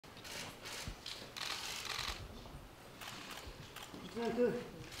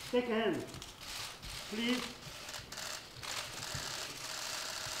Take a hand, please.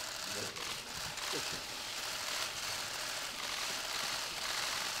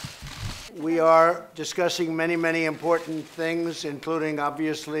 We are discussing many important things, including,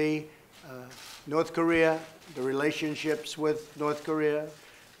 obviously, North Korea, the relationships with North Korea.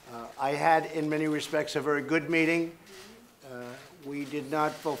 I had, in many respects, a very good meeting. We did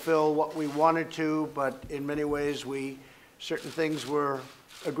not fulfill what we wanted to, but in many ways, certain things were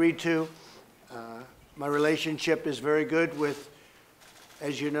agreed to. My relationship is very good with,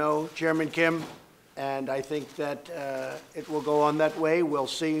 as you know, Chairman Kim, and I think that it will go on that way. We'll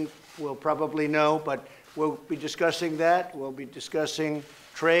see. We'll probably know, but we'll be discussing that. We'll be discussing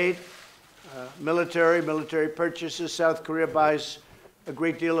trade, military purchases. South Korea buys a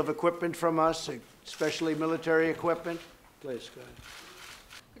great deal of equipment from us, especially military equipment. Please, go ahead.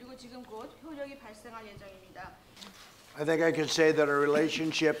 그리고 지금 곧 효력이 발생할 예정입니다. I think I can say that our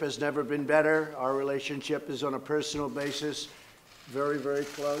relationship has never been better. Our relationship is on a personal basis, very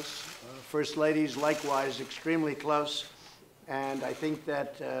close. First Ladies, likewise, extremely close. And I think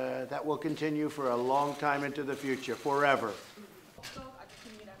that that will continue for a long time into the future, forever. 아주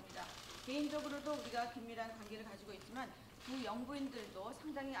긴밀합니다. 개인적으로도 우리가 긴밀한 관계를 가지고 있지만 두 영부인들도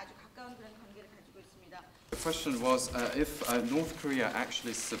상당히 아주 가까운 그런 관계를 가지고 있습니다. The question was if North Korea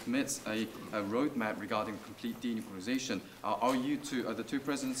actually submits a roadmap regarding complete denuclearization, are you two, the two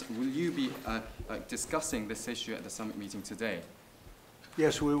presidents, will you be discussing this issue at the summit meeting today?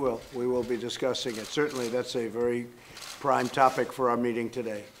 Yes, we will. We will be discussing it. Certainly, that's a very prime topic for our meeting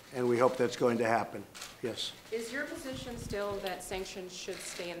today, and we hope that's going to happen. Yes. Is your position still that sanctions should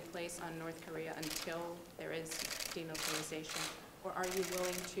stay in place on North Korea until there is denuclearization, or are you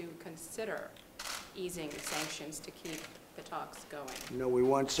willing to consider easing sanctions to keep the talks going? No, we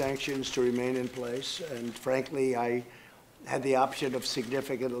want sanctions to remain in place, and frankly, I had the option of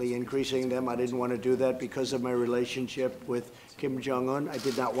significantly increasing them. I didn't want to do that because of my relationship with Kim Jong Un. I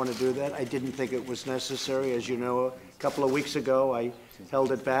did not want to do that. I didn't think it was necessary. As you know, a couple of weeks ago, I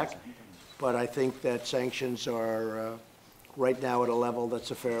held it back. But I think that sanctions are right now at a level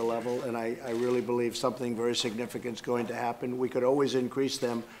that's a fair level, and I really believe something very significant is going to happen. We could always increase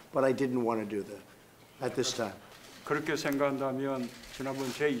them, but I didn't want to do that at this time. 그렇게 생각한다면 지난번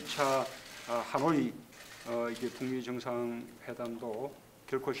제2차 하노이 이게 북미 정상회담도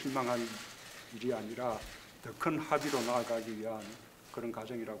결코 실망한 일이 아니라 더 큰 합의로 나아가기 위한 그런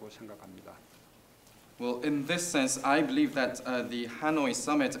과정이라고 생각합니다. Well, in this sense, I believe that the Hanoi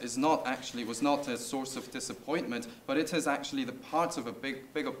summit was not a source of disappointment, but it is actually the part of a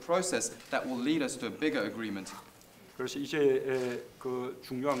bigger process that will lead us to a bigger agreement. 그래서 이제 그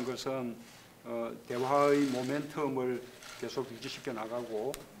중요한 것은 대화의 모멘텀을 계속 유지시켜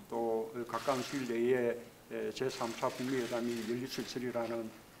나가고 또 가까운 시일 내에 제3차 북미 회담이 열릴 수 있으리라는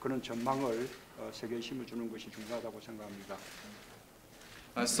그런 전망을 세계에 심어주는 것이 중요하다고 생각합니다.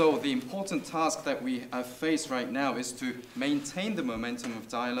 So the important task that we face right now is to maintain the momentum of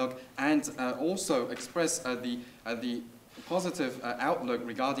dialogue and also express the positive outlook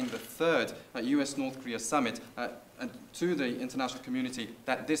regarding the third U.S.-North Korea summit to the international community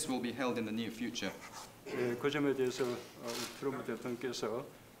that this will be held in the near future. 그 점에 대해서 트럼프 대통령께서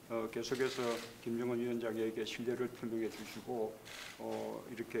계속해서 김정은 위원장에게 신뢰를 표명해 주시고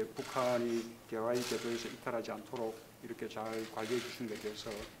이렇게 북한이 대화의 궤도에서 이탈하지 않도록 이렇게 잘 관리해 주신 것에 대해서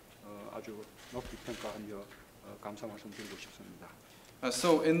아주 높이 평가하며 감사 말씀드리고 싶습니다.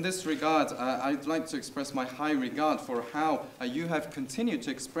 So in this regard, I'd like to express my high regard for how you have continued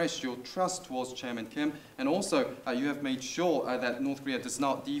to express your trust towards Chairman Kim, and also you have made sure that North Korea does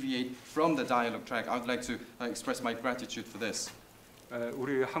not deviate from the dialogue track. I would like to express my gratitude for this.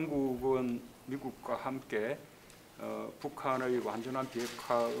 우리 한국은 미국과 함께 북한의 완전한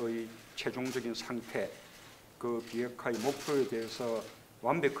비핵화의 최종적인 상태, 그 비핵화의 목표에 대해서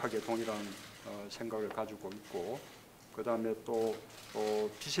완벽하게 동일한 생각을 가지고 있고, 그 다음에 또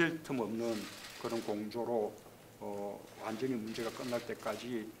비셀 틈 없는 그런 공조로 완전히 문제가 끝날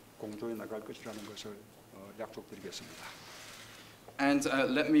때까지 공조해 나갈 것이라는 것을 약속드리겠습니다. And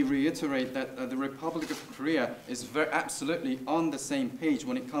let me reiterate that the Republic of Korea is absolutely on the same page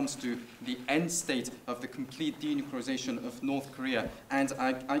when it comes to the end state of the complete denuclearization of North Korea. And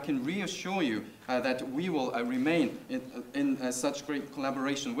I can reassure you that we will remain in such great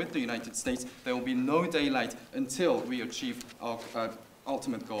collaboration with the United States. There will be no daylight until we achieve our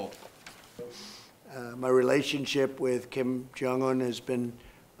ultimate goal. My relationship with Kim Jong Un has been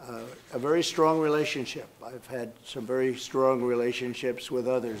a very strong relationship. I've had some very strong relationships with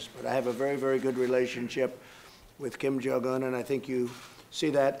others, but I have a very good relationship with Kim Jong Un, and I think you see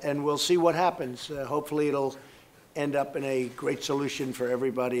that, and we'll see what happens. Hopefully it'll end up in a great solution for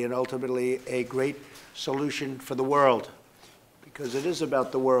everybody and ultimately a great solution for the world. Because it is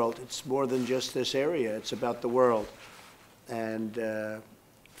about the world. It's more than just this area. It's about the world. And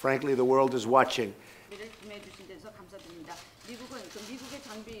frankly, the world is watching. 구매해 주신 데서 감사드립니다. 미국은 미국의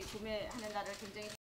장비 구매하는 나라를 굉장히